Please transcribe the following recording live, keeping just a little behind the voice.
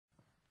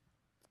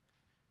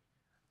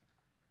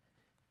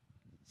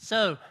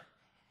So,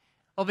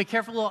 oh, be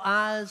careful, little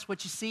eyes,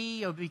 what you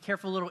see. Oh, be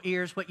careful, little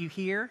ears, what you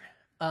hear.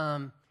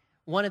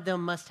 One of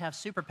them must have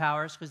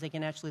superpowers because they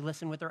can actually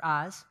listen with their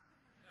eyes,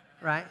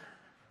 right?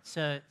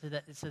 So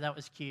that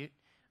was cute.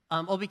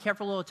 Oh, be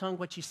careful, little tongue,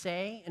 what you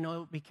say, and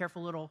oh, be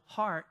careful, little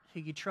heart,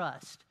 who you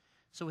trust.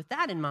 So with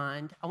that in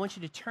mind, I want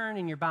you to turn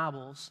in your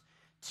Bibles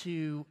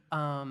to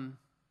Job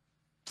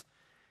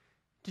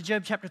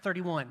chapter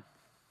 31.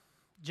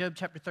 Job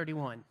chapter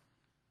 31.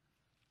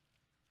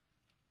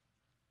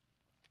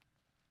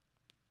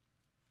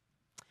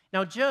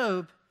 Now,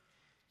 Job,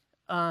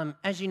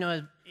 as you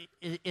know,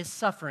 is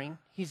suffering.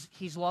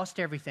 He's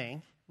lost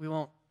everything. We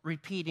won't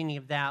repeat any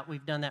of that.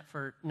 We've done that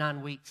for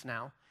 9 weeks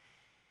now.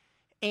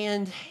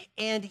 And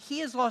he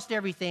has lost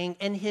everything,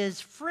 and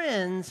his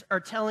friends are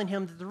telling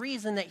him that the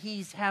reason that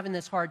he's having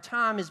this hard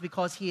time is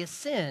because he has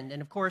sinned.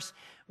 And, of course,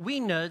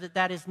 we know that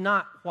that is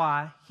not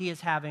why he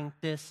is having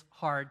this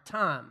hard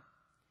time.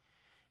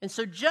 And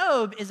so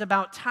Job is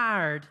about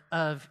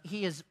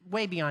he is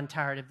way beyond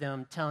tired of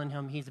them telling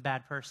him he's a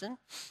bad person.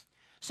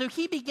 So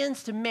he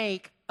begins to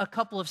make a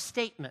couple of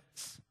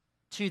statements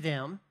to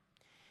them.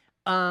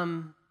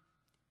 And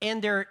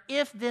they're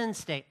if-then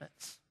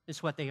statements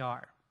is what they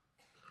are.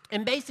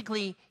 And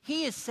basically,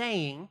 he is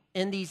saying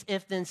in these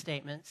if-then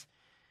statements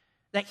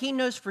that he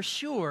knows for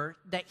sure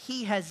that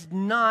he has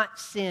not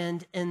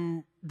sinned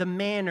in the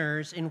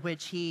manners in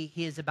which he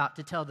is about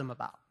to tell them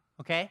about,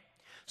 okay?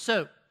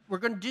 So we're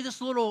going to do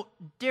this a little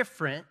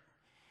different.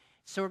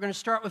 So we're going to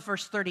start with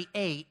verse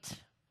 38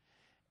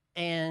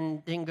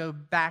 and then go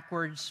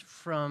backwards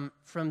from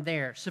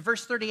there. So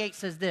verse 38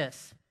 says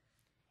this: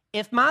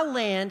 "If my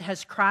land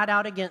has cried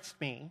out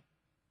against me,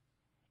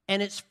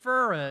 and its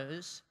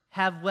furrows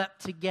have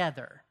wept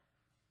together,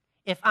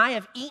 if I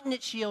have eaten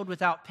its yield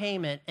without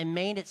payment and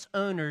made its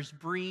owners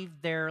breathe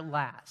their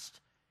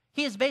last."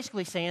 He is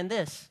basically saying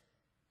this: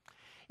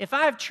 if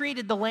I have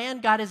treated the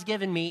land God has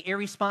given me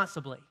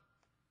irresponsibly.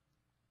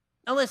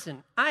 Now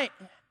listen,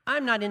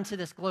 I'm not into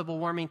this global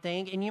warming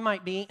thing, and you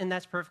might be, and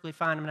that's perfectly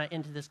fine. I'm not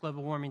into this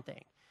global warming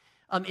thing.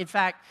 In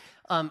fact,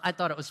 I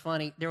thought it was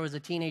funny. There was a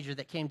teenager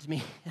that came to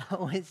me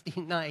on Wednesday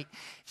night.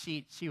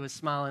 She was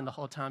smiling the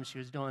whole time she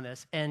was doing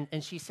this. And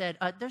she said,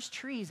 there's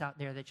trees out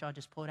there that y'all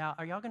just pulled out.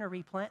 Are y'all going to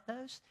replant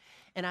those?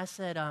 And I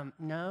said,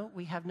 no,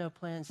 we have no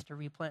plans to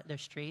replant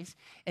those trees.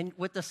 And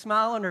with a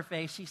smile on her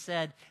face, she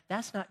said,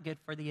 that's not good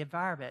for the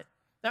environment.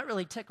 That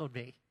really tickled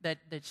me that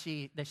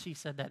she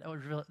said that.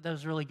 That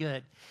was really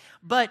good.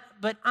 But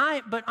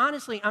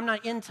honestly, I'm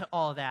not into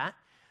all that.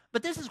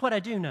 But this is what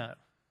I do know.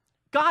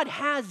 God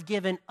has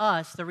given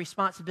us the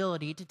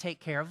responsibility to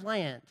take care of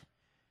land,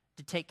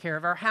 to take care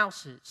of our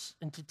houses,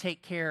 and to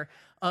take care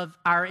of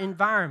our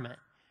environment.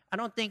 I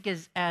don't think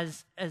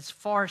as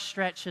far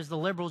stretched as the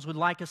liberals would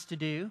like us to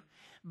do,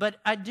 but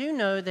I do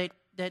know that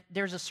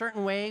there's a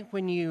certain way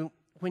when you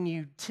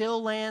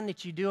till land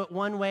that you do it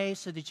one way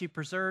so that you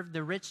preserve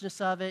the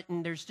richness of it,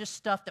 and there's just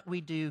stuff that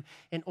we do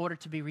in order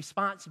to be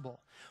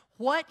responsible.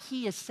 What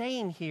he is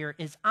saying here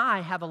is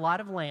I have a lot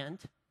of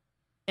land,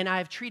 and I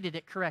have treated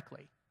it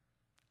correctly.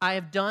 I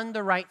have done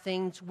the right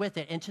things with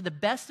it. And to the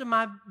best of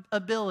my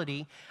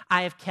ability,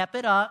 I have kept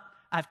it up.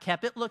 I've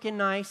kept it looking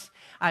nice.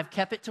 I've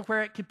kept it to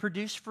where it could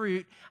produce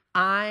fruit.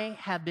 I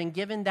have been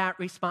given that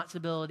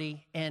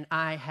responsibility, and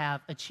I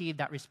have achieved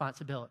that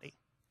responsibility.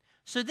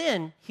 So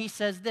then he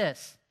says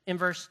this in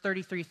verse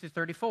 33 through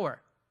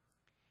 34.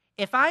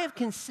 "If I have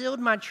concealed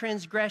my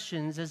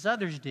transgressions as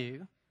others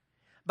do,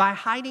 by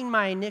hiding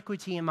my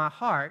iniquity in my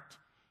heart,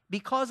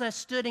 because I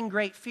stood in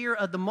great fear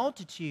of the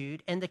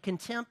multitude, and the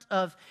contempt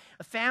of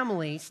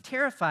families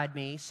terrified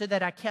me, so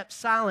that I kept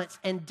silence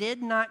and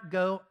did not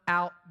go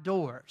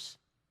outdoors."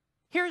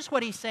 Here's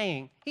what he's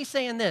saying. He's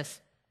saying this: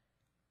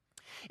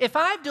 if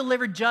I've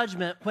delivered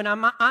judgment when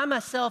I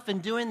myself am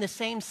doing the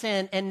same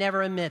sin and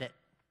never admit it.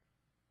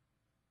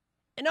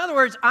 In other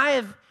words,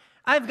 I've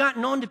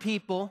gotten on to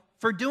people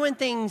for doing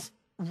things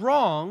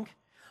wrong,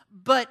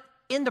 but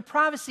in the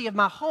privacy of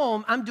my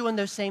home, I'm doing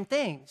those same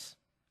things.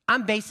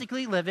 I'm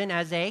basically living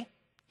as a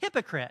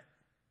hypocrite.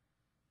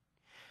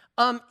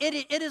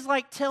 It is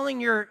like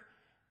telling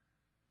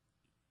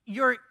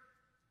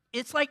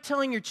it's like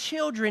telling your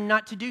children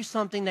not to do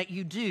something that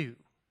you do.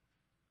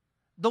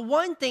 The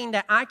one thing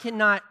that I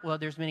cannot, well,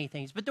 there's many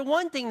things, but the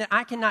one thing that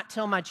I cannot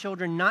tell my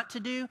children not to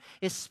do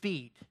is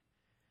speed.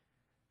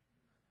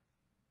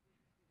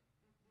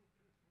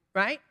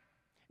 Right?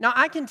 Now,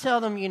 I can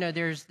tell them,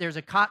 there's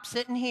a cop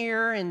sitting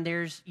here, and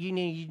you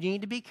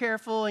need to be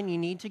careful, and you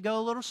need to go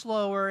a little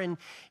slower, and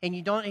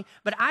you don't.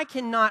 But I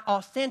cannot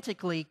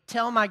authentically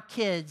tell my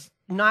kids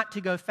not to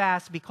go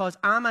fast because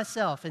I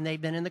myself, and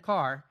they've been in the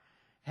car,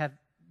 have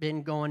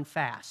been going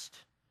fast.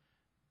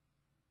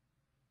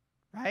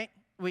 Right?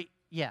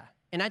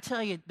 And I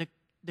tell you,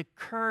 the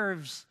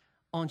curves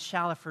on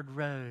Shallowford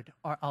Road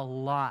are a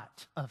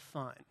lot of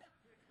fun.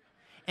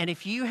 And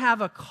if you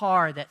have a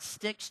car that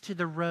sticks to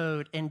the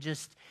road and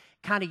just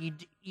kind of,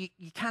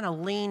 you kind of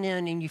lean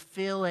in and you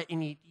feel it,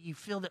 and you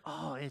feel that,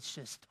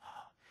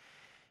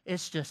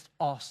 it's just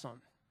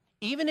awesome.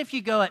 even if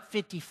you go at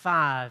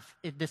 55,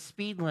 the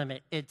speed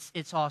limit,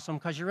 it's awesome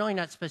because you're really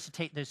not supposed to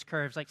take those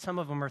curves. Like some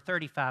of them are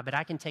 35, but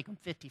I can take them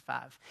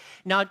 55.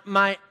 Now,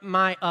 my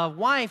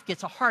wife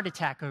gets a heart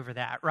attack over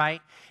that,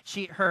 right?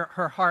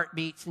 Her heart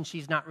beats and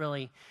she's not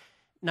really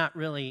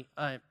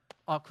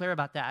all clear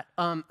about that.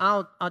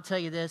 I'll tell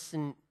you this,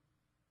 and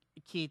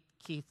Keith,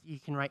 you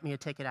can write me a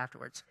ticket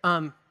afterwards.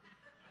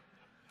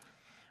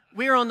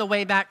 We were on the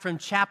way back from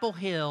Chapel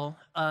Hill.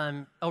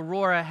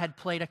 Aurora had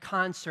played a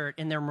concert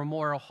in their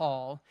Memorial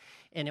Hall,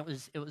 and it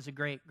was a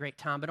great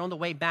time. But on the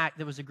way back,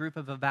 there was a group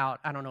of about,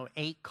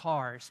 8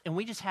 cars, and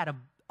we just had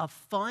a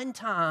fun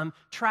time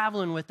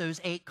traveling with those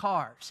 8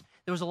 cars.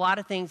 There was a lot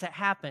of things that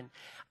happened.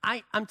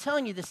 I'm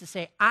telling you this to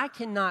say, I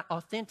cannot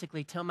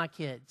authentically tell my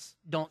kids,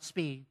 don't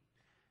speed,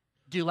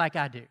 do like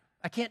I do.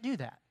 I can't do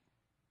that.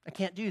 I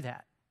can't do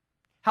that.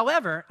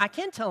 However, I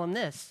can tell them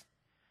this,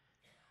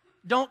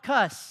 don't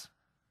cuss.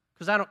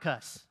 Because I don't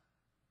cuss.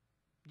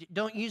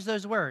 Don't use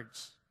those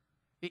words.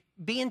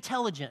 Be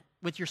intelligent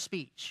with your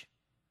speech.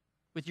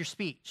 With your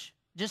speech.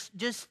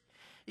 Just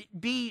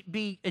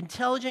be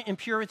intelligent and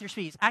pure with your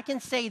speech. I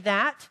can say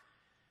that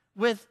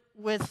with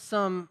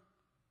some,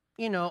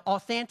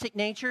 authentic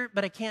nature,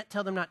 but I can't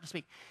tell them not to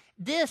speak.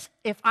 This,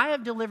 if I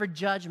have delivered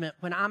judgment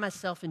when I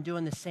myself am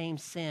doing the same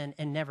sin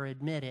and never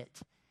admit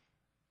it,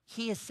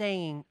 he is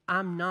saying,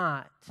 I'm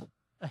not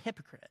a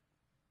hypocrite.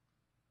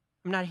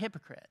 I'm not a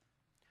hypocrite.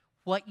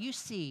 What you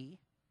see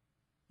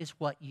is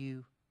what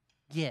you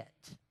get.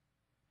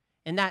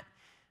 In that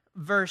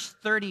verse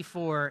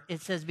 34,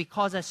 it says,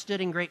 because I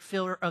stood in great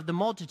fear of the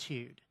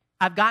multitude.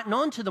 I've gotten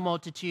on to the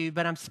multitude,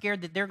 but I'm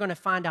scared that they're going to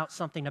find out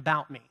something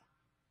about me.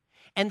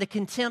 And the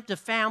contempt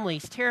of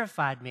families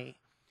terrified me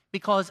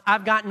because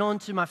I've gotten on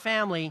to my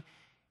family,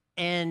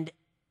 and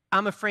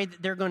I'm afraid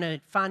that they're going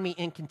to find me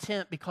in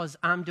contempt because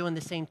I'm doing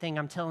the same thing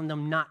I'm telling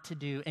them not to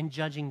do and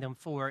judging them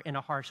for in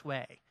a harsh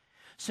way.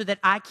 So that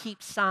I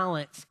keep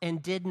silence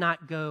and did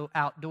not go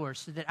outdoors,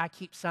 so that I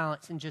keep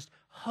silence and just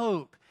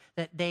hope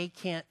that they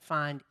can't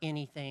find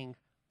anything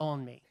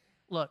on me.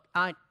 Look,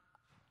 I'll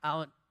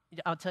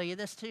tell you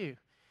this too.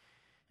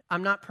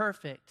 I'm not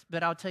perfect,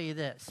 but I'll tell you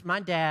this. My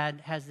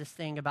dad has this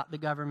thing about the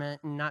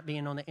government and not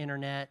being on the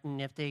internet,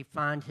 and if they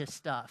find his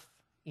stuff,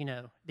 he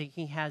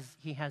has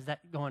that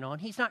going on.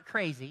 He's not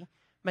crazy.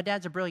 My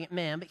dad's a brilliant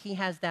man, but he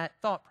has that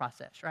thought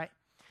process, right?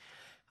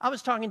 I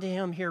was talking to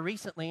him here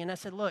recently, and I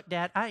said, look,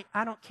 Dad,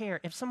 I don't care.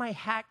 If somebody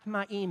hacked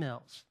my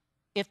emails,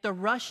 if the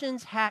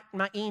Russians hacked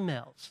my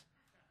emails,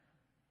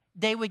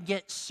 they would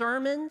get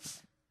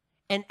sermons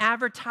and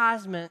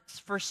advertisements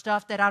for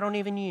stuff that I don't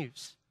even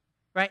use,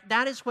 right?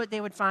 That is what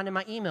they would find in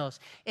my emails.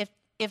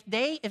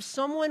 If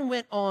someone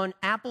went on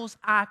Apple's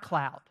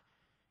iCloud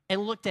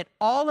and looked at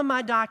all of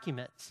my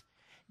documents,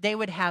 they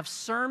would have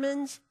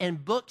sermons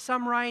and books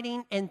I'm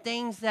writing and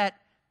things that,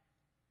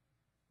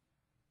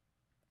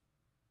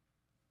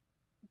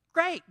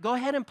 great, go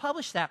ahead and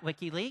publish that,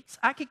 WikiLeaks.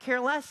 I could care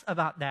less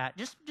about that.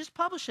 Just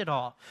publish it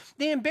all.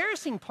 The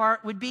embarrassing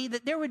part would be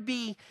that there would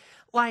be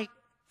like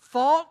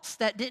faults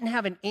that didn't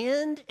have an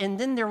end, and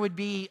then there would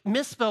be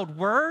misspelled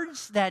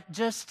words that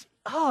just,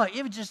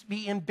 it would just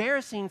be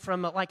embarrassing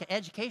from an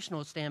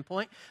educational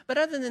standpoint. But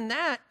other than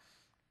that,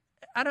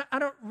 I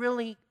don't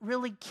really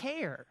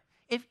care.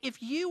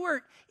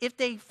 If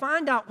they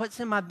find out what's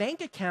in my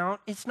bank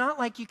account, it's not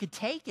like you could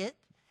take it.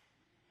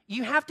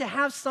 You have to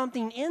have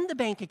something in the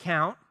bank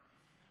account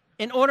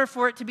in order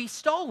for it to be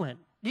stolen.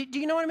 Do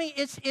you know what I mean?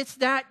 It's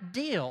that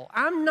deal.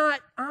 I'm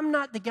not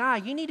the guy.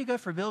 You need to go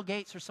for Bill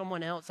Gates or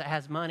someone else that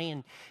has money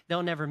and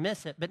they'll never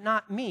miss it, but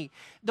not me.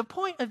 The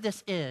point of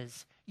this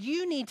is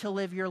you need to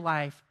live your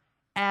life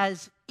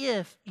as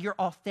if you're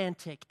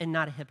authentic and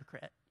not a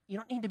hypocrite. You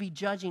don't need to be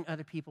judging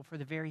other people for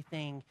the very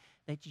thing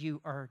that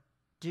you are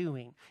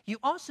doing. You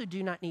also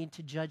do not need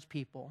to judge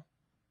people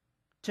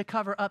to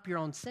cover up your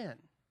own sin.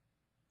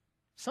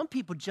 Some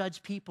people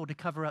judge people to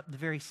cover up the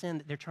very sin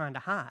that they're trying to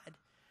hide.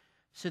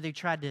 So they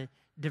try to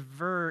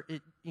divert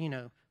it,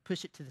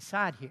 push it to the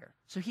side here.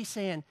 So he's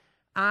saying,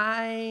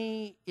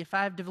 if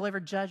I've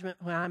delivered judgment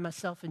when I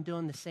myself am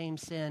doing the same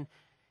sin,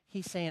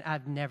 he's saying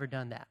I've never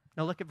done that.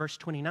 Now look at verse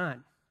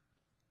 29.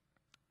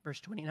 Verse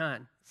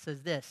 29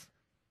 says this.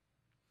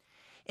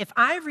 If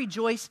I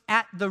rejoice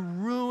at the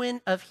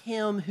ruin of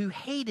him who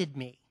hated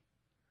me,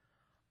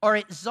 or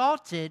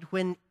exalted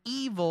when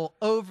evil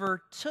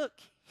overtook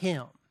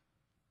him.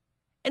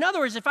 In other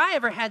words, if I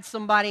ever had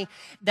somebody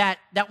that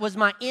was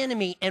my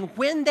enemy, and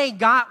when they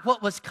got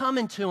what was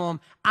coming to them,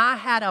 I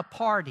had a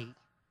party,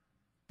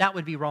 that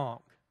would be wrong.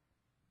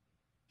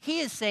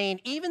 He is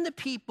saying, even the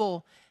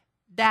people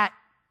that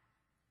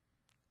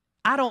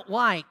I don't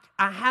like,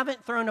 I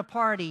haven't thrown a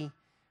party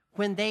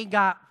when they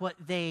got what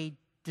they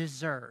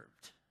deserved.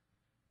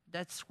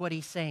 That's what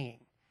he's saying.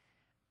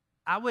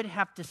 I would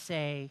have to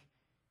say,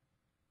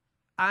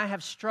 I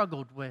have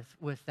struggled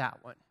with that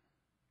one.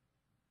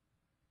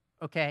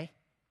 Okay?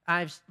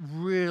 I've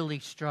really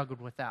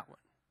struggled with that one.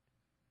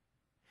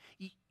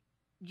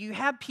 You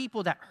have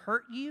people that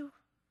hurt you,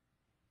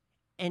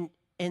 and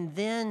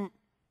then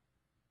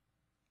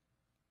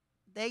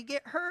they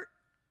get hurt,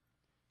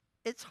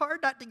 it's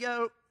hard not to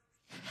go,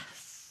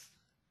 yes,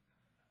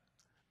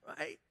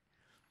 right?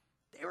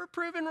 They were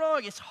proven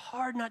wrong. It's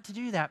hard not to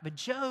do that. But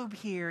Job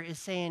here is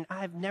saying,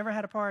 I've never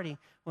had a party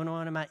when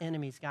one of my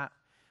enemies got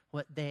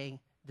what they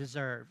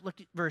deserve.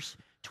 Look at verse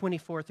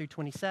 24 through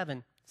 27.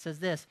 It says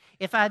this,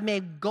 if I had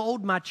made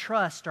gold my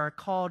trust, or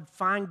called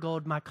fine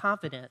gold my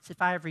confidence,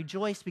 if I have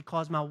rejoiced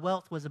because my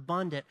wealth was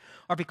abundant,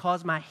 or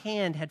because my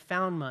hand had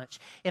found much,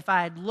 if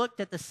I had looked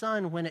at the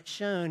sun when it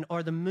shone,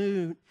 or the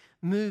moon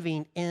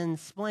moving in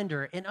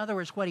splendor. In other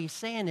words, what he's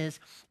saying is,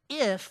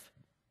 if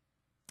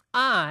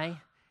I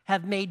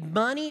have made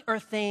money or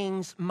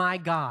things my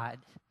God,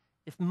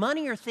 if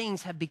money or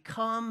things have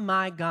become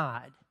my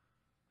God,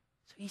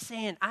 so he's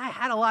saying, I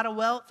had a lot of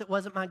wealth, it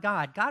wasn't my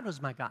God. God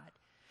was my God.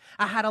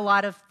 I had a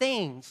lot of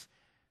things.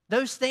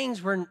 Those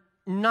things were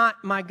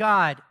not my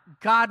God.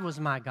 God was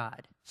my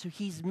God. So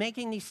he's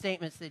making these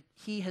statements that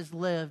he has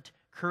lived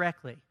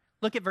correctly.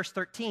 Look at verse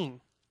 13. It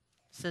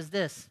says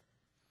this,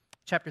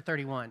 chapter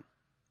 31.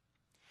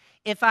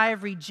 If I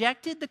have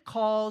rejected the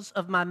cause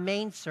of my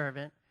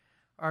maidservant,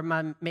 or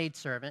my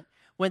maidservant,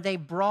 when they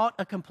brought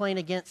a complaint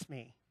against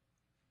me,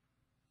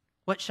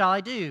 what shall I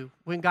do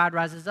when God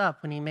rises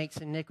up, when he makes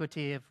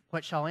iniquity of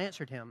what shall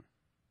answer him?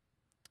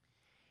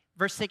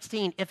 Verse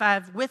 16, if I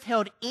have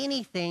withheld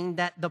anything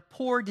that the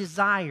poor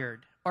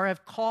desired, or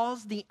have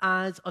caused the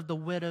eyes of the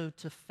widow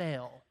to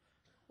fail.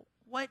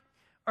 What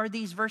are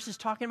these verses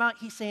talking about?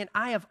 He's saying,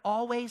 I have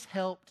always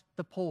helped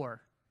the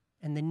poor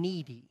and the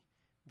needy,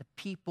 the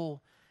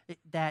people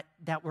that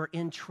were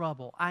in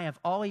trouble. I have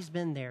always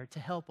been there to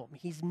help them.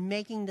 He's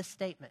making the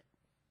statement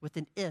with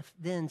an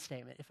if-then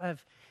statement. If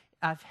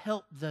I've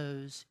helped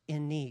those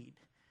in need.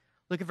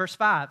 Look at verse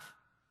 5.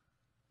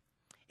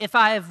 If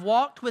I have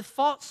walked with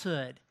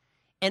falsehood,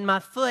 and my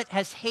foot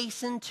has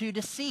hastened to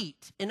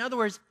deceit. In other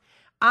words,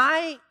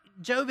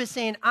 Job is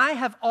saying, I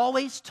have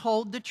always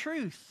told the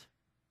truth.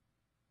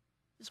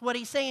 That's what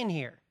he's saying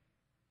here.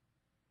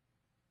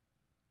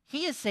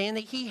 He is saying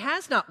that he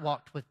has not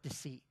walked with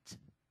deceit.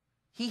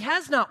 He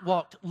has not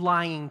walked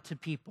lying to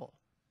people.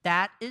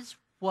 That is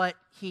what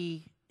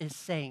he is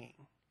saying.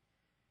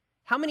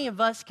 How many of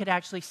us could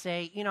actually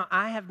say,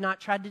 I have not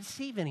tried to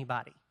deceive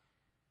anybody.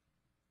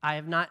 I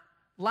have not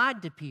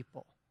lied to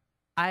people.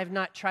 I have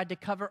not tried to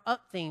cover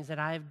up things that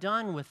I have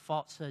done with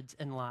falsehoods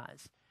and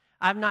lies.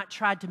 I have not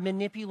tried to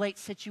manipulate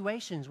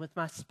situations with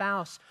my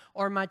spouse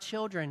or my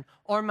children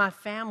or my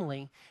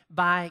family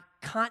by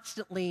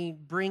constantly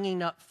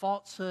bringing up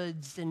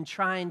falsehoods and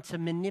trying to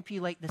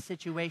manipulate the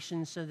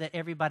situation so that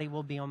everybody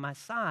will be on my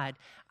side.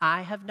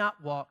 I have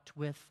not walked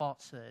with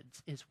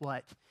falsehoods, is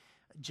what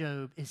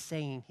Job is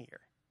saying here.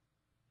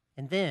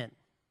 And then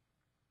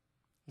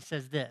he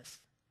says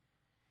this,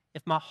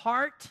 if my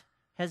heart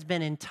has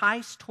been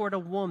enticed toward a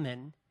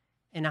woman,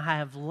 and I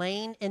have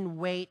lain in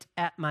wait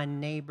at my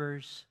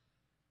neighbor's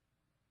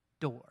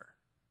door.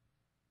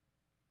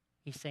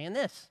 He's saying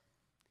this.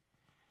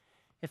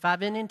 If I've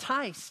been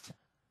enticed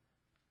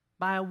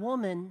by a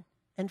woman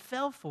and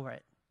fell for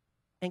it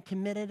and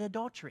committed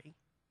adultery,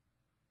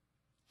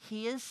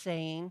 he is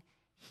saying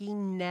he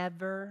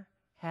never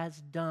has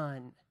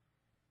done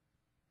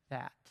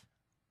that.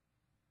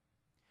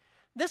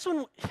 This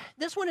one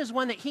is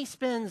one that he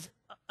spends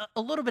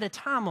a little bit of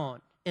time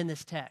on in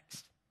this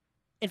text.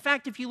 In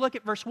fact, if you look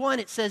at verse 1,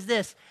 it says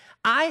this,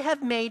 I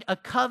have made a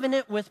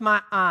covenant with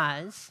my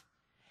eyes.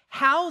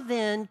 How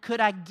then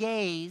could I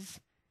gaze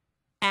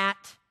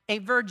at a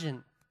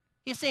virgin?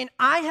 He's saying,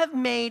 I have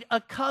made a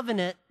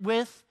covenant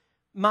with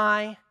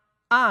my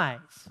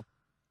eyes.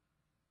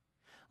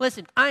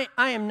 Listen, I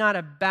am not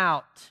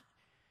about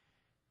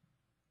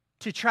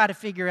to try to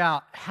figure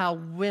out how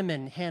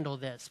women handle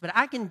this. But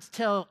I can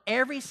tell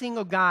every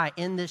single guy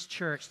in this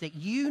church that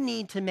you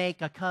need to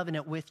make a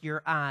covenant with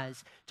your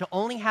eyes to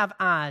only have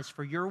eyes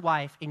for your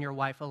wife and your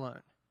wife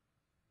alone.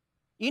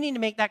 You need to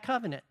make that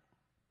covenant.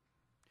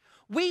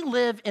 We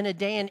live in a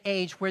day and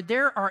age where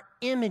there are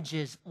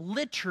images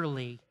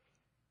literally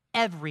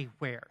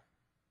everywhere.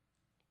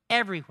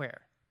 Everywhere.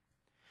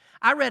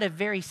 I read a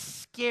very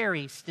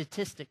scary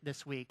statistic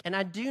this week, and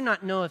I do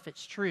not know if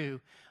it's true,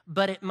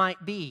 but it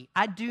might be.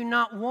 I do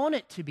not want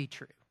it to be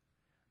true,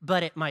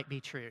 but it might be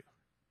true.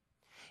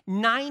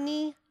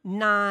 99%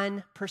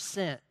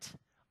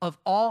 of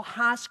all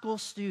high school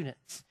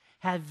students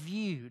have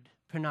viewed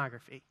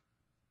pornography.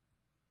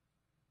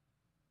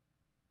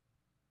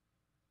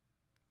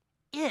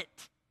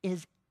 It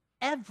is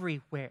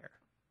everywhere.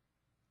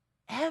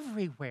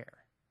 Everywhere.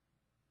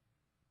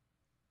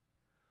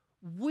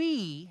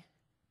 We,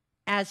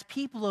 as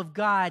people of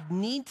God,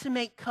 need to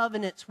make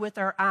covenants with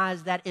our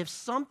eyes that if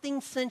something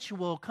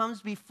sensual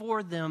comes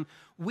before them,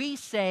 we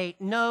say,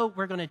 no,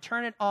 we're going to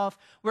turn it off.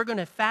 We're going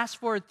to fast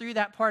forward through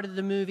that part of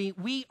the movie.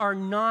 We are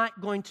not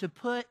going to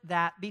put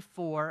that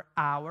before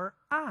our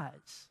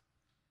eyes.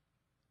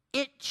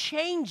 It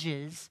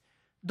changes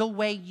the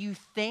way you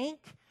think,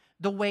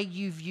 the way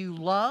you view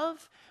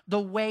love, the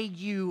way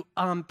you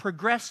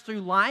progress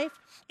through life.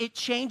 It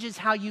changes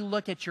how you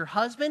look at your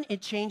husband.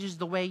 It changes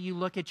the way you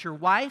look at your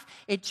wife.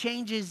 It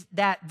changes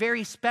that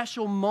very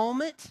special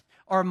moment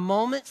or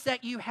moments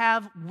that you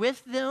have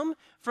with them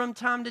from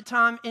time to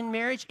time in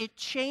marriage, it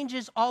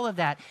changes all of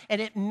that. And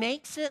it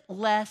makes it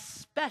less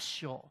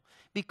special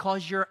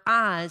because your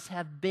eyes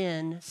have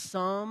been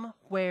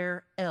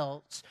somewhere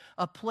else,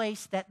 a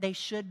place that they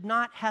should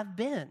not have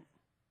been.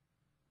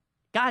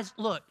 Guys,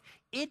 look,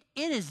 it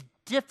is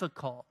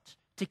difficult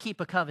to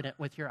keep a covenant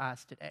with your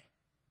eyes today.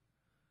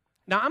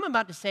 Now, I'm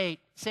about to say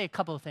a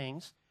couple of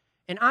things,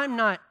 and I am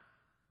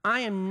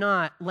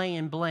not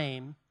laying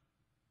blame.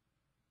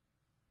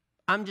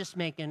 I'm just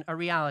making a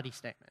reality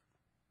statement.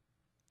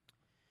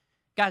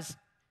 Guys,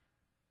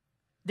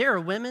 there are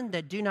women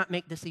that do not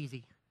make this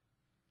easy.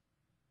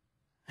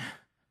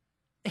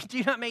 They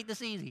do not make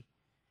this easy.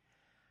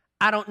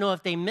 I don't know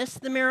if they missed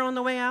the mirror on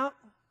the way out.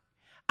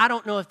 I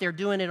don't know if they're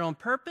doing it on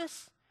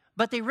purpose,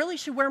 but they really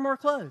should wear more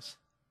clothes.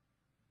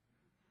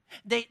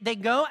 They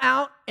go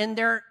out and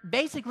they're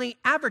basically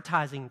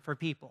advertising for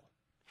people.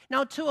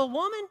 Now, to a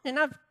woman, and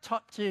I've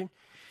talked to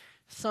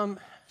some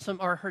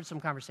or heard some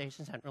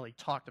conversations, I haven't really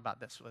talked about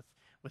this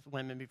with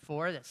women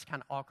before, that's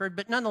kind of awkward,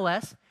 but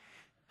nonetheless,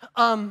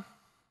 I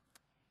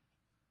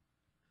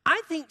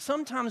think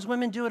sometimes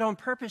women do it on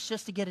purpose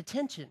just to get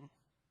attention.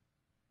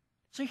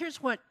 So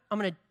here's what I'm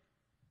going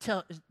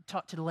to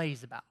talk to the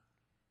ladies about.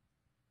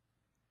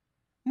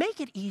 Make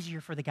it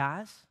easier for the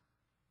guys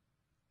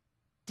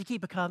to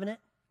keep a covenant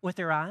with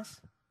their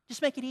eyes.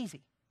 Just make it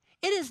easy.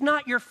 It is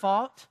not your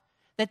fault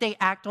that they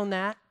act on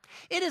that.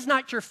 It is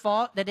not your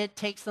fault that it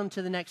takes them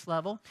to the next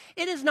level.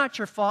 It is not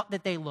your fault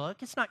that they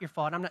look. It's not your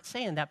fault. I'm not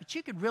saying that, but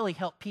you could really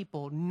help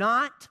people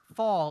not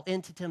fall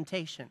into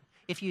temptation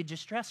if you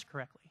just dress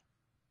correctly.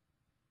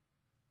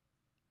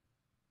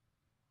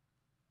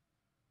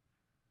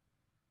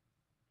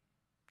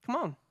 Come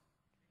on.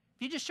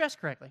 If you just dress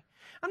correctly.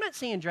 I'm not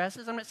saying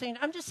dresses. I'm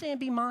just saying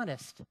be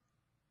modest.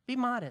 Be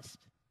modest.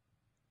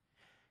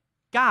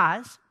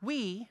 Guys,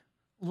 we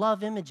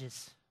love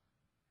images.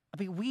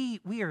 I mean,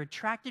 we are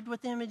attracted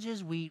with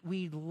images.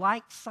 We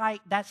like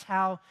sight. That's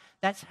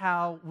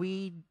how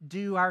we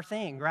do our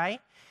thing,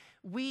 right?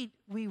 We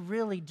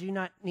really do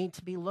not need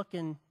to be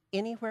looking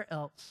anywhere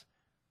else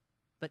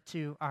but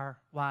to our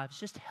wives.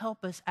 Just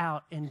help us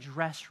out and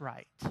dress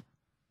right.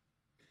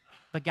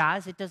 But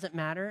guys, it doesn't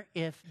matter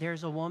if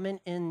there's a woman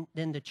in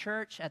the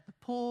church, at the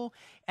pool,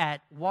 at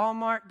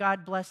Walmart,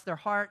 God bless their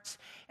hearts,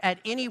 at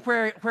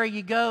anywhere where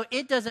you go,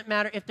 it doesn't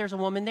matter if there's a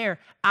woman there.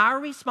 Our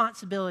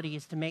responsibility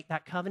is to make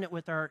that covenant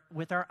with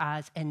our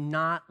eyes and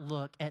not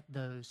look at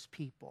those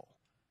people,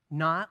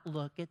 not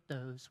look at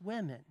those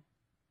women.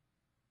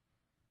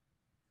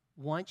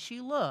 Once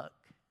you look,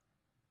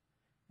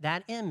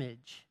 that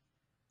image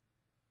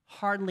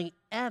hardly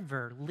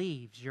ever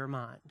leaves your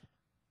mind.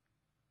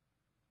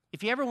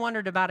 If you ever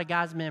wondered about a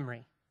guy's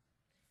memory,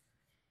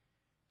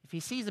 if he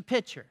sees a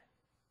picture,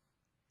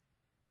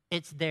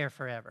 it's there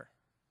forever.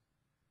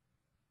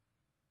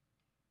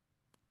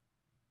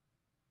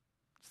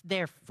 It's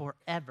there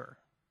forever.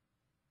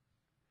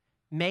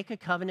 Make a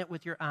covenant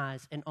with your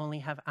eyes and only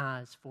have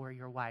eyes for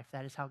your wife.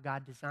 That is how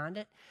God designed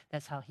it.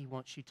 That's how he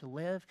wants you to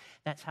live.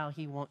 That's how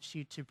he wants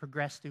you to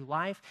progress through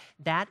life.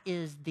 That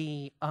is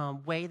the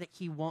way that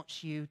he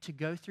wants you to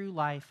go through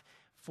life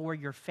for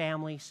your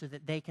family so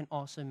that they can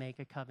also make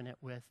a covenant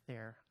with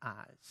their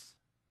eyes.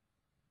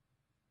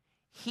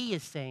 He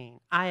is saying,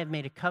 I have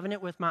made a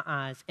covenant with my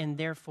eyes, and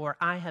therefore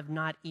I have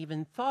not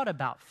even thought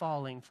about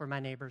falling for my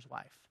neighbor's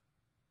wife.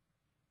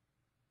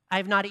 I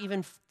have not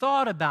even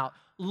thought about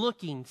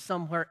looking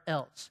somewhere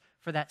else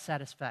for that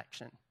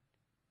satisfaction.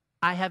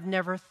 I have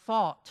never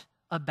thought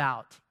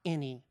about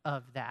any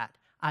of that.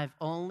 I've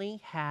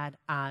only had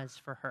eyes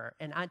for her.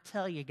 And I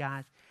tell you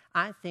guys,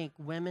 I think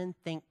women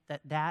think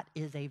that that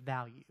is a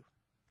value.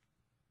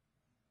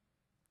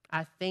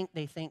 I think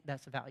they think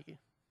that's a value.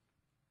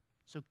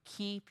 So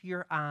keep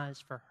your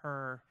eyes for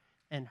her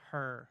and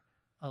her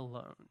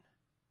alone.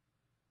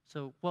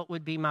 So what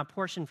would be my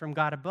portion from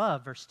God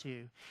above, verse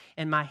 2,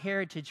 and my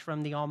heritage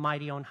from the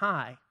Almighty on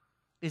high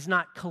is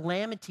not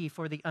calamity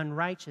for the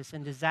unrighteous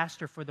and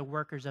disaster for the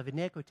workers of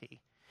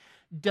iniquity.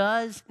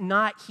 Does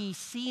not he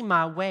see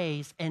my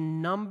ways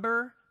and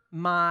number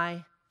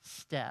my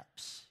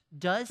steps?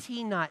 Does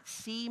he not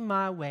see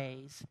my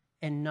ways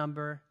and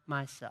number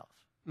my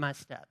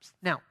steps?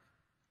 Now,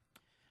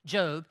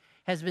 Job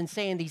has been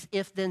saying these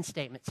if-then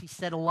statements. He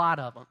said a lot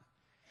of them.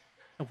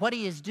 And what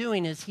he is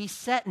doing is he's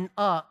setting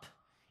up,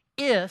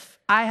 if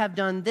I have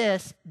done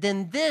this,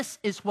 then this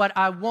is what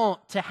I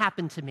want to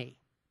happen to me.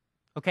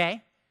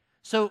 Okay?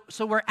 So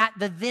we're at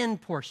the then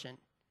portion.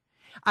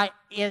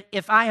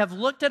 If I have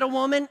looked at a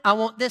woman, I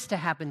want this to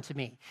happen to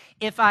me.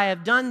 If I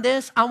have done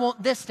this, I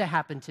want this to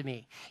happen to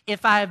me.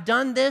 If I have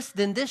done this,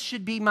 then this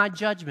should be my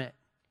judgment.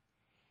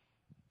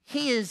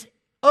 He is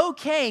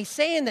okay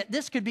saying that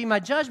this could be my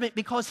judgment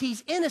because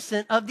he's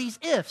innocent of these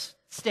if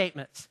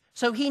statements.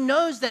 So he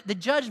knows that the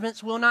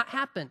judgments will not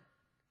happen.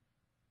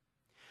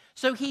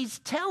 So he's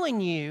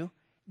telling you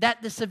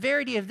that the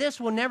severity of this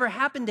will never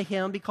happen to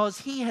him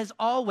because he has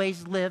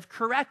always lived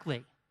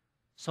correctly.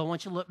 So I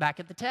want you to look back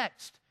at the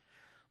text.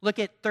 Look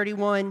at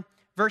 31,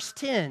 verse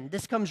 10,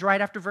 this comes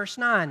right after verse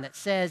 9 that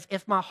says,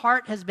 if my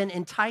heart has been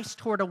enticed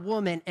toward a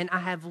woman and I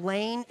have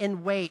lain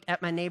in wait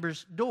at my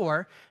neighbor's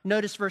door,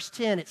 notice verse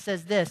 10, it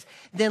says this,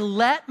 then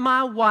let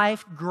my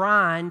wife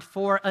grind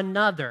for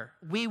another.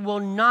 We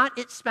will not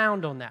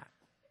expound on that.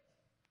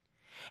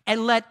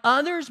 And let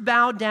others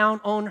bow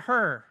down on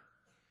her.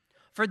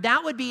 For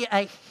that would be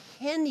a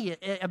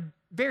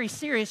very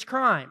serious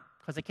crime,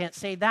 because I can't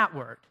say that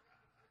word.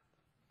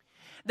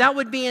 That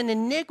would be an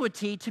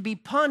iniquity to be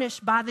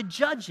punished by the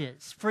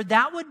judges, for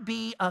that would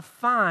be a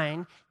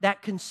fine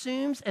that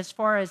consumes as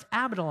far as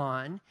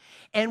Abaddon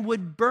and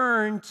would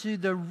burn to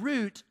the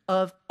root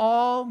of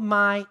all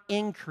my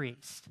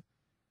increase.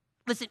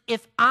 Listen,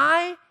 if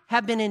I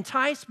have been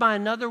enticed by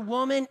another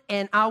woman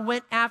and I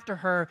went after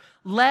her,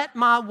 let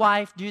my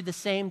wife do the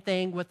same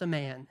thing with a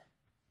man.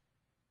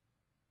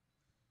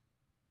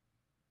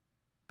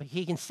 But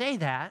he can say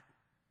that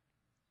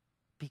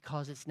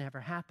because it's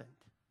never happened.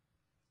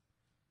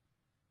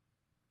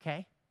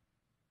 Okay?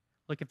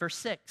 Look at verse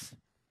 6.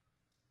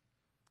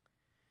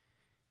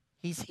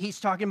 He's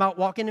talking about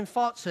walking in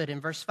falsehood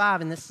in verse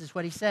 5, and this is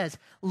what he says.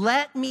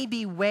 Let me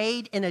be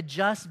weighed in a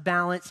just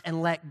balance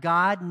and let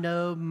God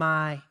know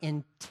my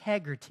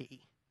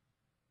integrity.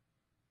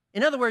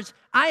 In other words,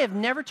 I have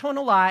never told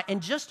a lie, and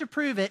just to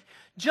prove it,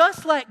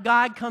 just let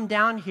God come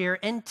down here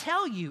and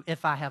tell you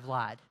if I have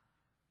lied.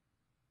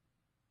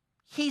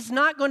 He's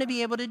not going to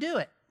be able to do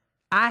it.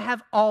 I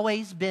have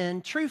always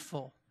been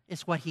truthful,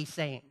 is what he's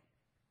saying.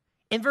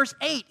 In verse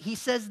 8, he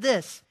says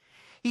this.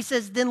 He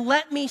says, then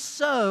let me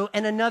sow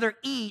and another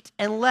eat,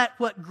 and let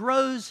what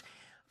grows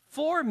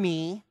for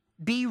me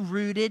be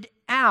rooted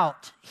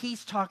out.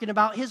 He's talking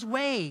about his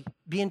way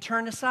being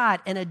turned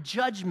aside and a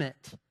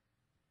judgment.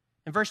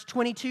 In verse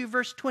 22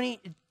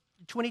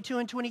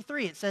 and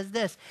 23, it says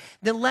this,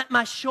 then let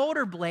my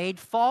shoulder blade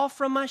fall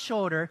from my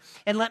shoulder,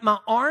 and let my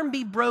arm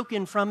be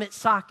broken from its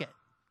socket.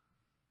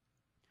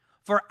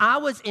 For I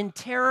was in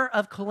terror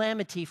of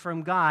calamity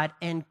from God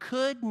and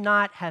could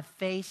not have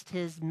faced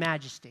his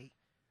majesty.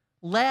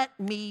 Let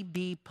me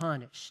be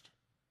punished.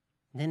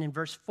 And then in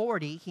verse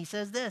 40, he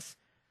says this,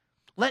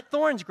 let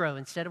thorns grow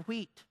instead of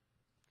wheat,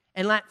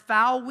 and let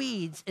foul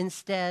weeds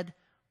instead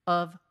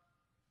of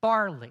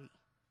barley.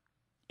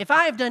 If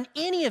I have done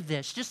any of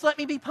this, just let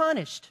me be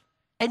punished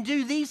and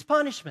do these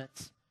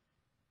punishments.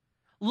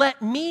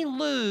 Let me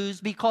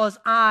lose because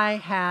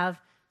I have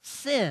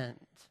sinned.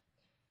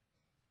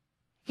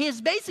 He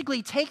is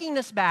basically taking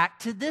us back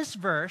to this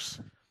verse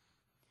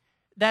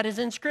that is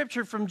in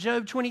Scripture from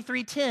Job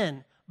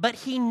 23:10. But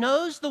he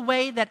knows the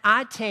way that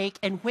I take,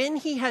 and when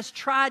he has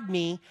tried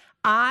me,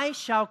 I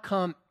shall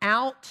come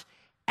out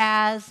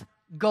as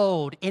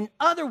gold. In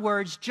other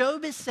words,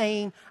 Job is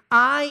saying,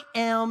 I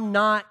am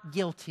not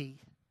guilty.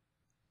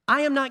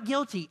 I am not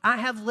guilty. I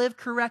have lived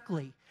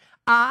correctly.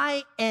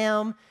 I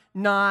am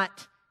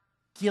not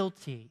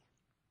guilty.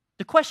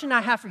 The question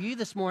I have for you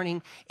this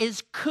morning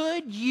is,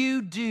 could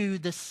you do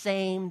the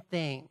same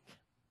thing?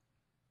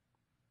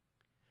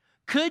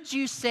 Could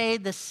you say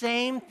the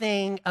same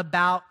thing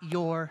about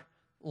your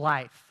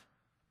life?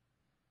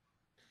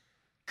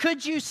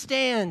 Could you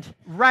stand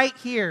right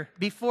here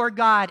before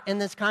God in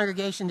this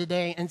congregation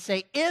today and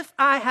say, if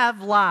I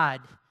have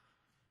lied,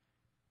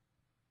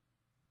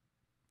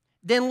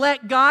 then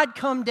let God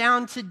come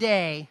down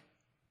today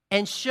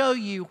and show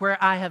you where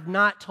I have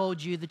not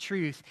told you the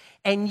truth.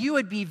 And you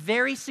would be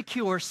very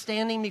secure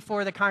standing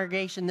before the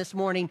congregation this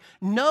morning,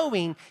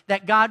 knowing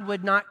that God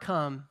would not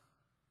come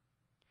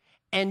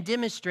and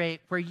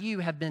demonstrate where you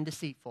have been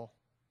deceitful.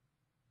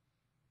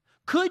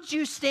 Could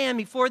you stand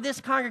before this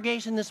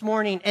congregation this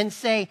morning and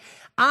say,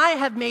 I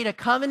have made a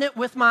covenant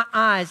with my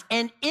eyes,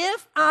 and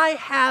if I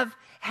have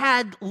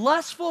had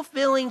lustful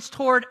feelings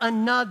toward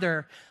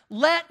another,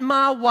 let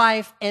my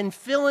wife, and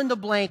fill in the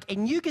blank,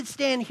 and you could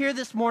stand here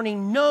this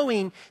morning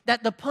knowing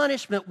that the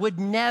punishment would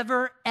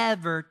never,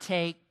 ever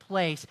take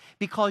place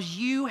because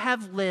you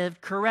have lived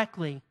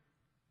correctly.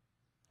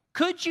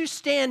 Could you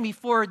stand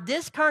before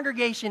this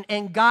congregation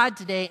and God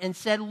today and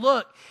said,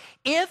 look,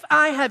 if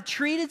I have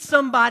treated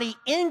somebody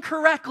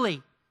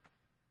incorrectly,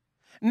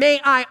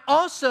 may I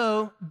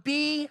also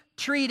be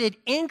treated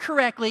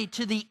incorrectly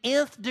to the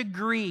nth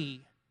degree,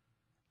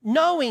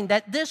 knowing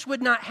that this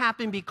would not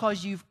happen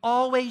because you've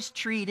always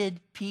treated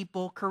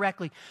people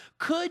correctly.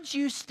 Could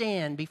you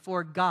stand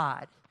before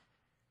God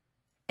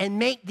and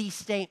make these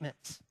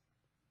statements,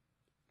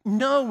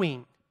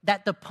 knowing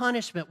that the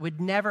punishment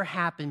would never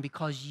happen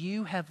because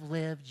you have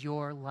lived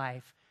your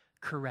life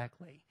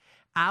correctly?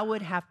 I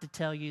would have to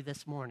tell you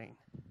this morning,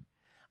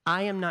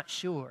 I am not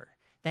sure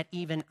that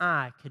even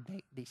I could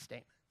make these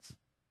statements.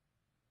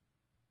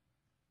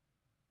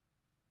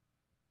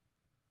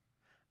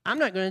 I'm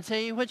not going to tell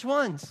you which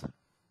ones.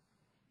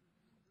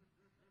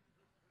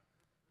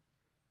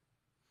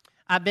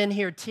 I've been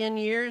here 10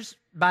 years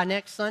by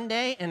next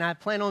Sunday, and I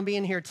plan on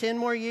being here 10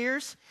 more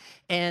years,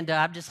 and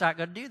I'm just not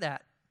going to do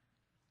that.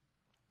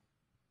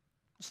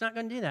 Just not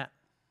going to do that.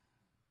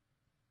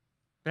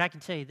 But I can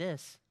tell you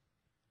this.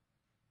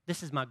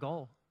 This is my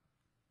goal.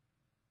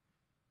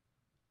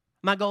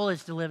 My goal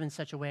is to live in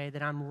such a way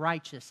that I'm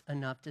righteous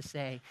enough to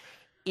say,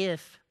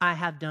 if I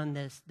have done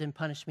this, then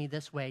punish me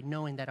this way,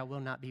 knowing that I will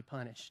not be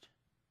punished.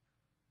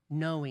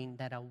 Knowing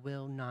that I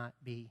will not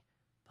be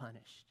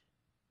punished.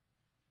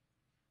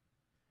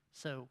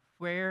 So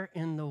where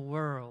in the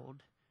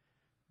world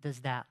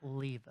does that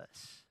leave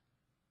us?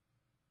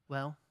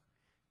 Well,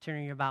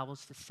 turn your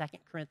Bibles to 2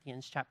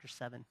 Corinthians chapter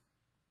 7.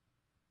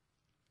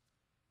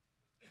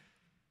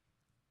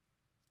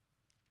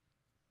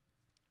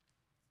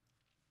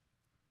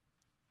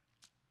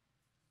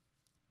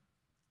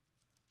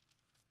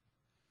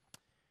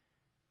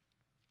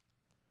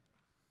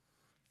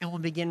 And we'll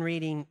begin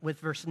reading with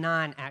verse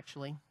 9,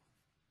 actually.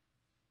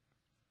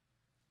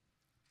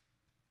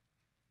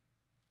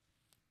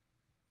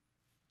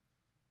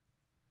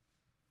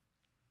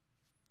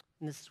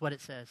 And this is what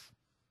it says.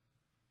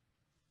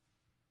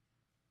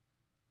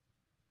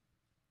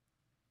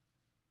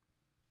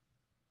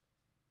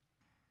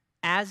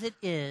 As it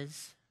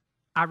is,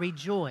 I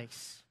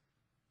rejoice,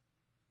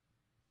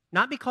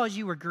 not because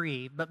you were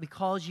grieved, but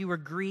because you were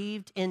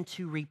grieved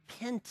into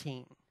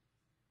repenting.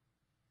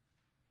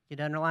 You'd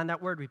underline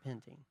that word,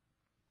 repenting.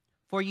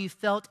 For you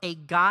felt a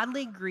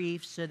godly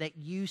grief so that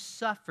you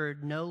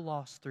suffered no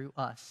loss through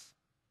us.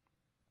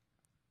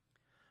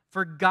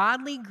 For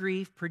godly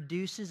grief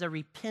produces a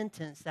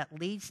repentance that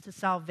leads to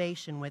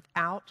salvation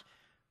without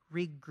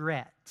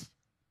regret.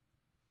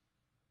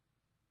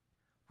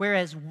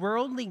 Whereas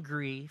worldly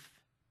grief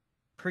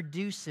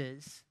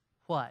produces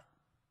what?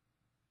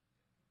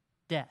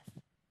 Death.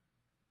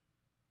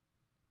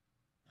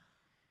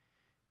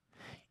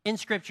 In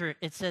Scripture,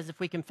 it says if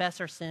we confess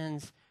our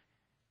sins,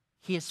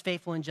 He is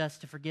faithful and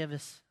just to forgive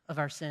us of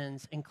our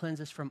sins and cleanse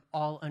us from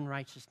all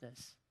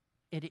unrighteousness.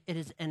 It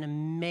is an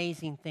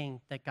amazing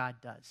thing that God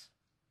does.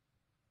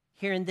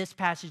 Here in this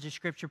passage of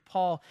Scripture,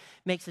 Paul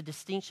makes a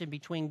distinction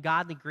between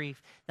godly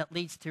grief that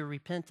leads to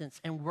repentance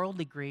and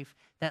worldly grief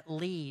that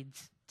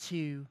leads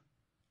to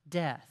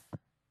death.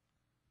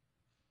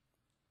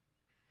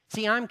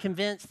 See, I'm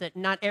convinced that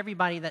not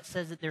everybody that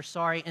says that they're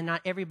sorry and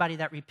not everybody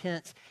that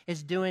repents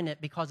is doing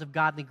it because of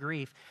godly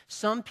grief.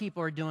 Some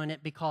people are doing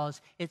it because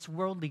it's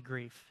worldly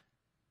grief.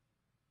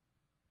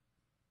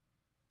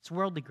 It's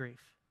worldly grief.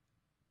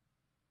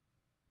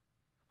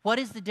 What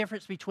is the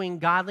difference between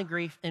godly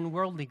grief and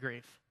worldly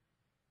grief?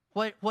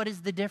 What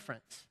is the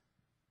difference?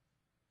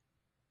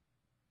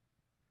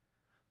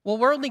 Well,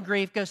 worldly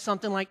grief goes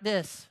something like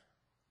this.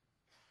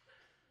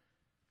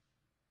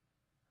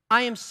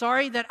 I am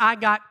sorry that I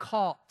got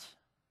caught.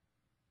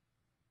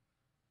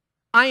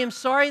 I am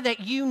sorry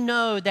that you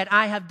know that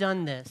I have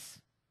done this.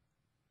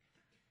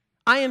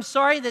 I am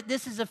sorry that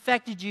this has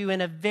affected you in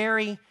a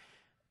very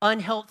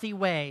unhealthy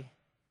way.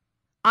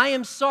 I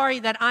am sorry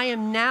that I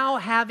am now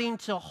having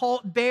to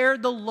bear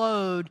the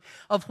load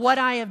of what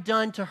I have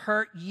done to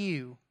hurt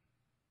you.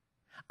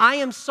 I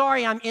am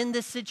sorry I'm in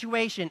this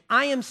situation.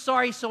 I am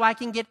sorry so I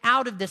can get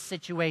out of this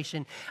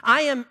situation.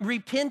 I am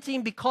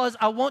repenting because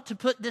I want to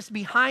put this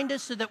behind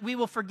us so that we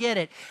will forget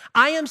it.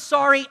 I am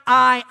sorry,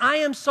 I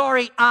am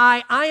sorry,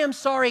 I am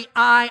sorry,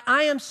 I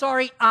am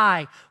sorry,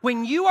 I.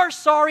 When you are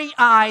sorry,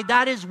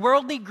 that is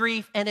worldly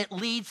grief and it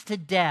leads to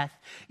death.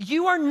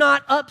 You are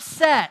not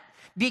upset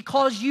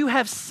because you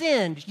have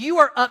sinned. You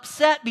are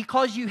upset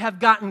because you have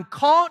gotten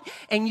caught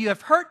and you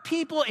have hurt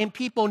people and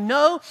people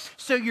know,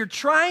 so you're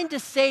trying to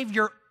save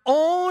your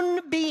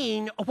own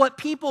being, what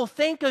people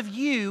think of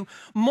you,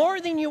 more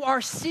than you are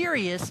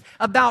serious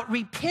about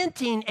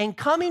repenting and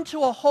coming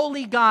to a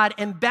holy God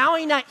and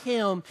bowing at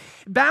Him,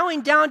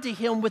 bowing down to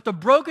Him with a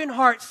broken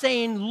heart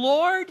saying,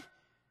 Lord,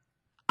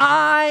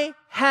 I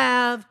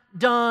have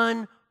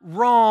done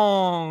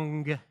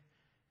wrong.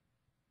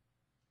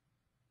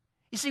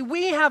 You see,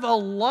 we have a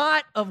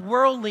lot of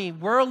worldly,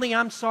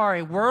 I'm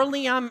sorry,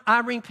 worldly, I'm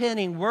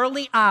repenting,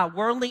 worldly,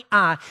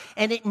 I,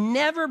 and it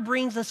never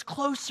brings us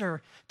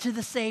closer to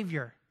the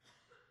Savior.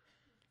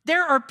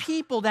 There are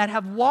people that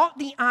have walked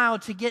the aisle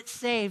to get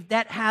saved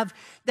that have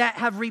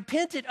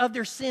repented of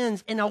their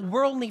sins in a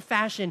worldly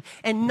fashion,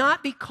 and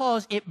not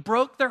because it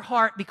broke their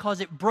heart, because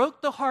it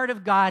broke the heart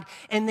of God,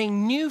 and they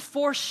knew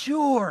for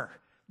sure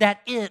that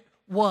it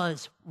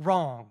was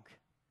wrong.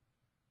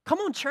 Come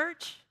on,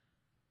 church.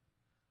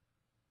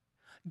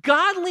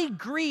 Godly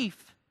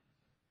grief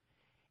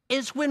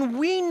is when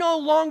we no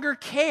longer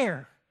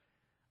care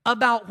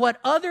about what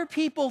other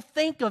people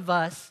think of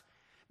us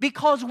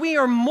because we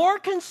are more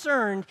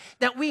concerned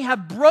that we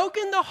have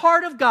broken the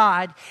heart of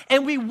God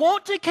and we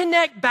want to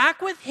connect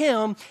back with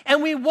Him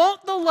and we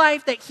want the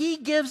life that He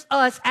gives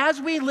us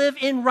as we live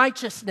in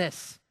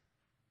righteousness.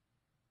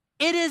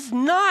 It is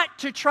not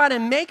to try to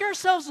make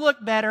ourselves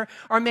look better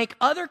or make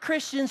other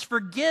Christians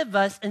forgive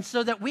us and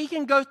so that we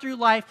can go through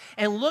life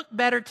and look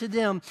better to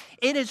them.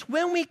 It is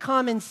when we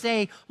come and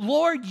say,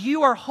 Lord,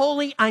 you are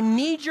holy. I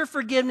need your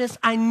forgiveness.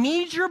 I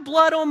need your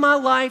blood on my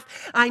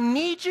life. I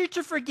need you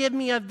to forgive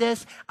me of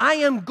this. I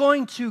am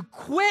going to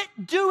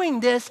quit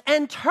doing this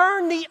and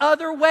turn the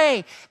other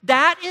way.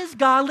 That is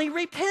godly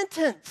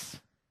repentance.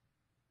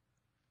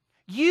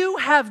 You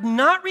have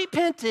not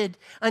repented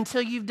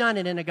until you've done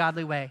it in a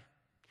godly way.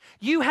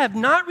 You have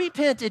not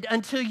repented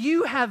until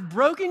you have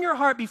broken your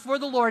heart before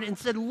the Lord and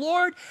said,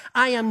 Lord,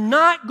 I am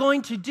not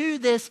going to do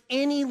this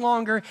any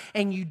longer,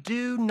 and you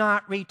do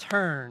not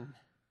return.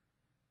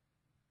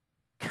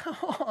 Come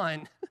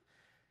on.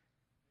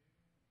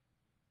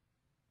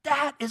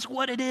 That is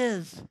what it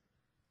is.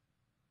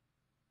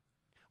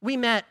 We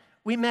met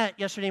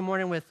yesterday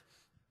morning with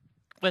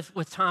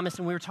Thomas,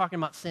 and we were talking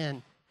about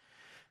sin,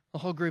 the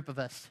whole group of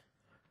us.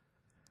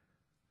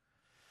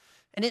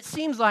 And it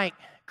seems like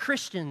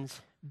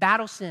Christians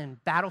battle sin,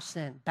 battle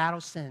sin, battle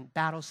sin,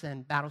 battle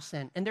sin, battle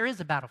sin. And there is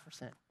a battle for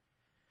sin.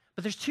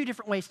 But there's two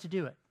different ways to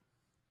do it.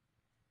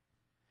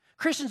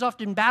 Christians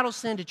often battle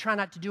sin to try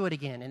not to do it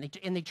again.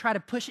 And they try to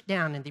push it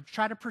down. And they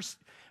try to,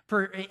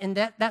 and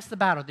that's the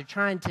battle. They're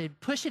trying to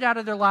push it out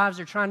of their lives.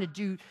 They're trying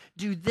to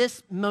do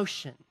this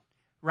motion,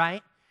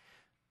 right?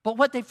 But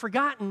what they've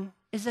forgotten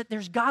is that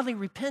there's godly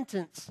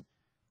repentance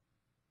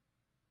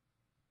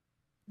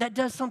that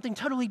does something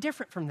totally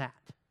different from that.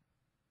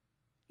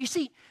 You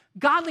see,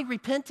 godly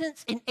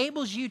repentance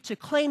enables you to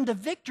claim the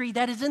victory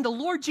that is in the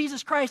Lord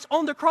Jesus Christ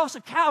on the cross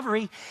of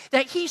Calvary,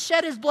 that he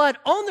shed his blood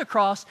on the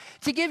cross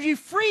to give you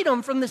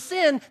freedom from the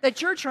sin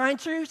that you're trying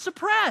to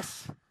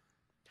suppress.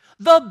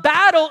 The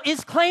battle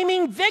is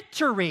claiming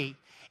victory.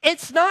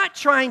 It's not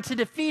trying to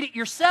defeat it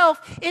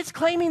yourself. It's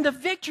claiming the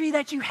victory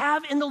that you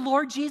have in the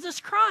Lord Jesus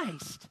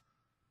Christ.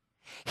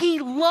 He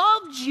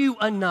loved you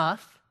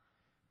enough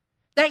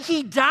that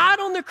he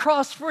died on the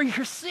cross for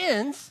your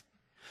sins,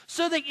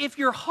 so that if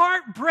your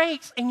heart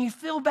breaks and you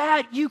feel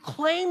bad, you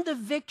claim the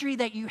victory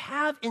that you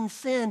have in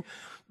sin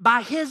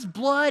by his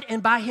blood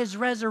and by his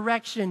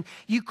resurrection.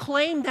 You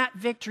claim that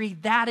victory.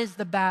 That is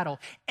the battle.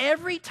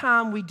 Every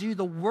time we do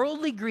the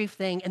worldly grief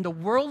thing and the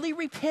worldly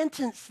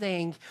repentance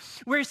thing,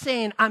 we're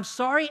saying, I'm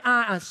sorry,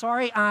 I'm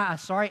sorry, I'm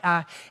sorry,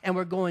 and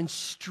we're going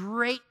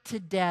straight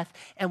to death,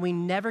 and we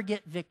never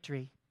get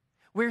victory.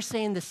 We're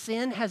saying the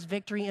sin has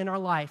victory in our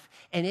life,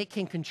 and it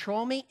can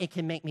control me, it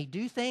can make me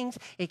do things,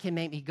 it can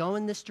make me go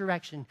in this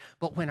direction.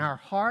 But when our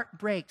heart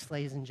breaks,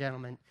 ladies and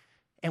gentlemen,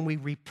 and we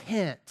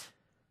repent,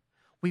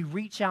 we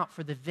reach out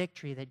for the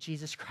victory that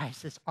Jesus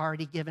Christ has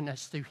already given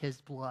us through his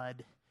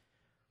blood.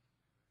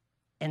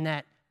 And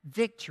that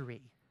victory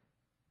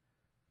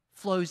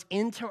flows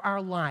into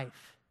our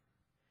life,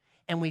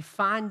 and we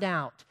find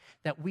out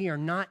that we are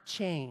not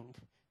chained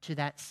to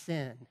that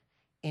sin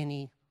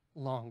any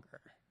longer.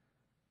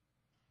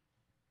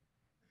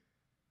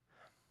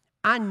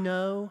 I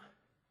know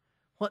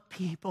what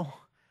people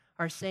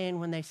are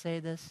saying when they say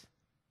this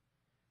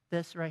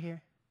right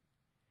here.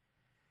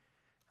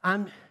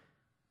 I'm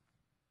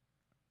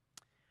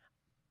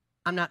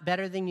not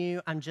better than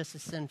you, I'm just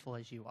as sinful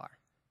as you are.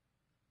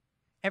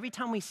 Every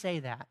time we say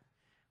that,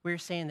 we're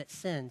saying that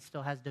sin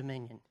still has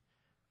dominion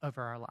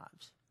over our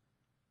lives.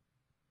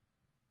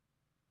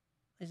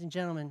 Ladies and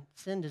gentlemen,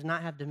 sin does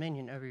not have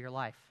dominion over your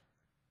life.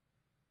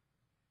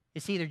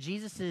 It's either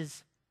Jesus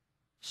is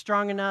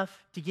strong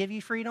enough to give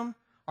you freedom,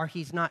 or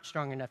he's not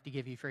strong enough to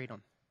give you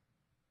freedom.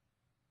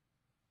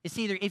 It's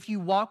either if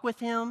you walk with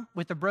him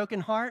with a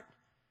broken heart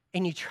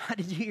and you try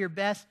to do your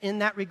best in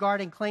that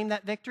regard and claim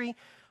that victory,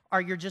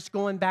 or you're just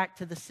going back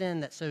to the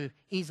sin that so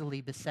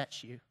easily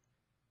besets you.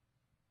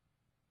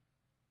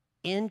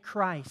 In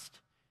Christ,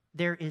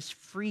 there is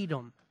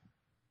freedom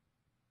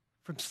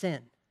from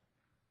sin.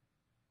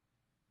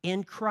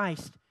 In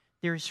Christ,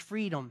 there is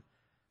freedom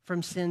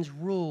from sin's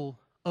rule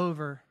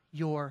over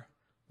your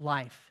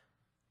life.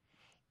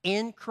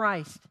 In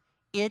Christ,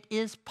 it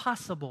is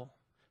possible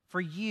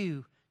for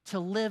you to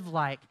live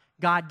like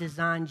God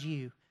designed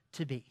you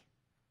to be.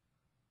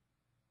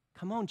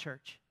 Come on,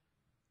 church.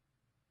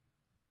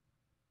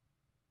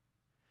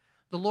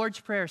 The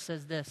Lord's Prayer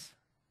says this: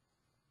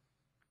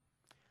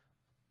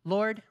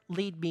 Lord,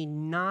 lead me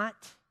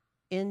not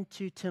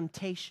into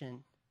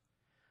temptation,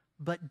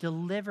 but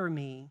deliver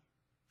me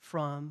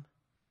from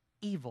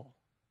evil.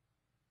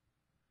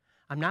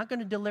 I'm not going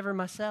to deliver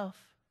myself.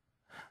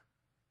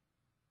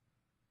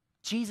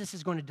 Jesus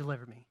is going to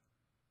deliver me.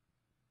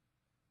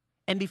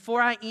 And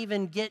before I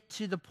even get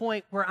to the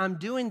point where I'm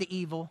doing the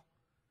evil,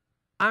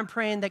 I'm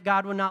praying that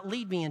God will not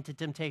lead me into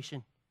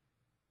temptation.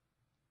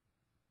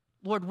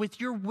 Lord,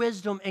 with your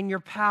wisdom and your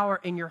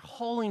power and your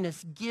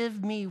holiness,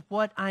 give me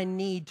what I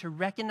need to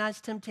recognize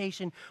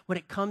temptation when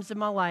it comes in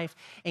my life,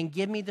 and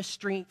give me the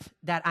strength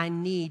that I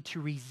need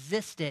to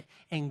resist it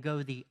and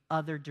go the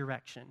other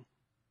direction.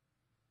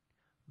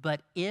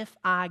 But if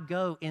I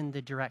go in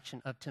the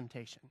direction of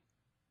temptation,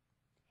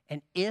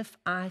 and if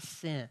I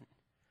sin,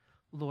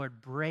 Lord,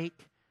 break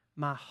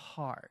my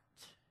heart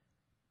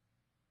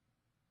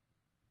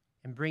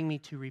and bring me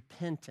to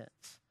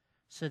repentance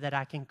so that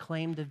I can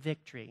claim the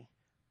victory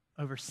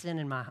over sin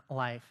in my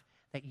life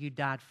that you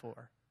died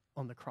for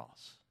on the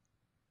cross.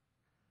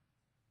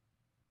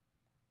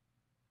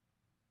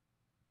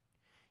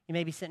 You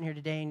may be sitting here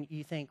today and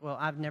you think, well,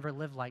 I've never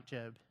lived like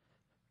Job.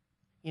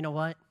 You know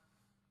what?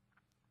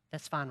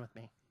 That's fine with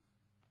me.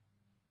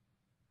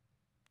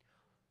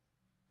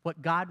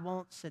 What God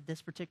wants at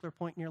this particular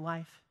point in your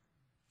life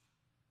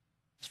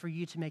is for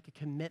you to make a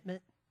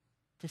commitment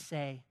to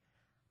say,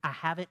 I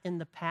haven't in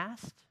the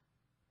past,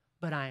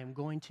 but I am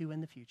going to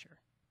in the future.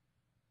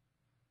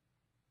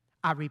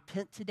 I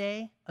repent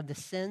today of the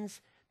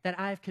sins that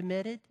I have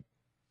committed,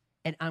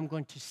 and I'm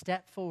going to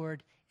step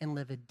forward and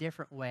live a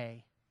different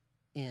way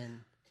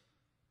in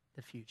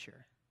the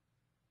future.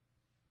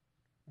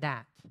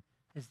 That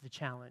is the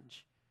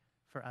challenge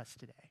for us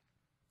today.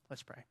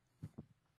 Let's pray.